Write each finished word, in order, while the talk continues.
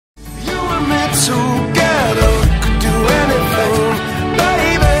together, we could do anything,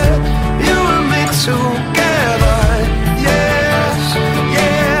 baby. You and me together, yes,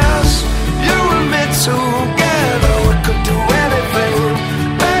 yes. You and me together, we could do anything,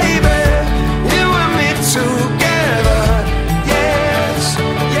 baby. You and me together, yes,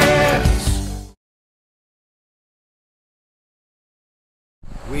 yes.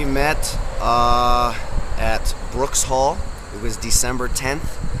 We met at Brooks Hall. It was December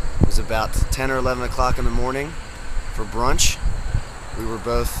 10th. It was about 10 or 11 o'clock in the morning for brunch. We were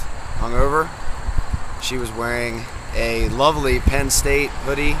both hungover. She was wearing a lovely Penn State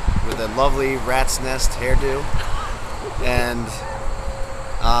hoodie with a lovely rat's nest hairdo. And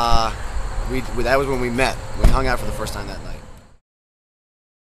that was when we met. We hung out for the first time that night.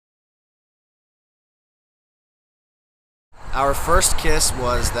 Our first kiss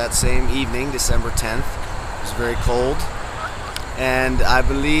was that same evening, December 10th. It was very cold. And I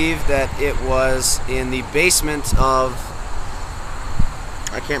believe that it was in the basement of,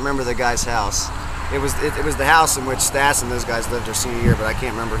 I can't remember the guy's house. It was the house in which Stas and those guys lived their senior year, but I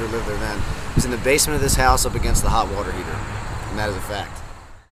can't remember who lived there then. It was in the basement of this house up against the hot water heater. And that is a fact.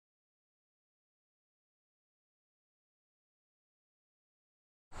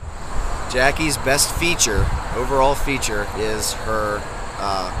 Jackie's best feature, overall feature, is her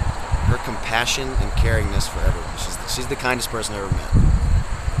compassion and caringness for everyone. She's the kindest person I've ever met.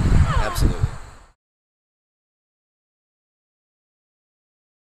 Absolutely.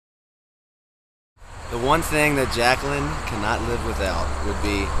 The one thing that Jacqueline cannot live without would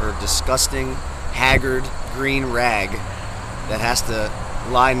be her disgusting, haggard, green rag that has to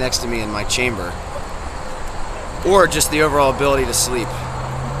lie next to me in my chamber. Or just the overall ability to sleep.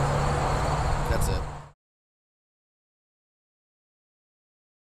 That's it.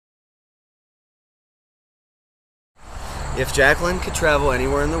 If Jacqueline could travel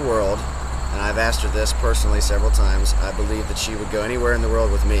anywhere in the world, and I've asked her this personally several times, I believe that she would go anywhere in the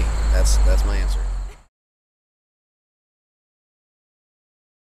world with me. That's my answer.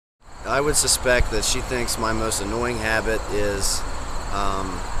 I would suspect that she thinks my most annoying habit is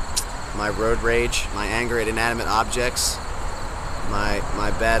my road rage, my anger at inanimate objects, my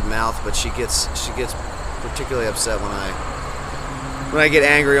bad mouth. But she gets particularly upset when I get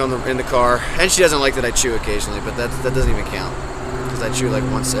angry in the car, and she doesn't like that I chew occasionally. But that doesn't even count, because I chew like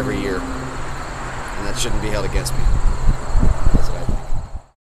once every year, and that shouldn't be held against me.